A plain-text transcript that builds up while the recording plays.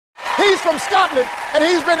He's from Scotland, and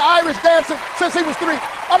he's been Irish dancing since he was 3.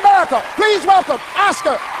 America, please welcome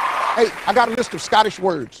Oscar. Hey, I got a list of Scottish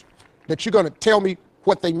words that you're going to tell me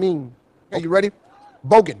what they mean. Are you ready?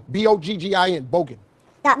 Bogan, B-O-G-G-I-N, bogan.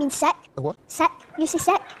 That means SECK. What? SECK. You say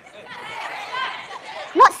SECK.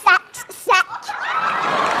 Not sacks, SECK.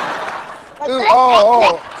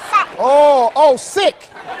 Sick.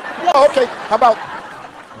 Yes. Oh, okay. How about?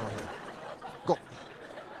 Go.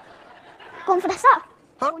 Going for the start.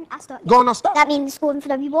 Huh? Going a start. Going on start. That means going for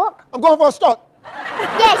the wee walk. I'm going for a start.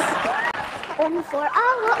 Yes. Going for a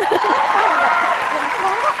walk.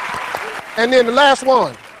 And then the last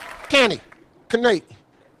one, canny, canate.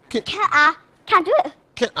 Can't do it.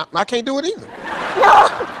 I can't do it either. No.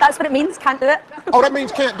 That's what it means, can't do it. Oh, that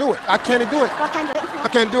means can't do it. I can't do it. I can't do it. I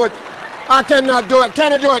can't do it. I cannot do it.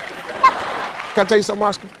 Can I do it? Can I tell you something,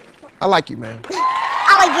 Oscar? I like you, man.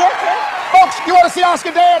 I like you too. Folks, you want to see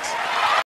Oscar dance?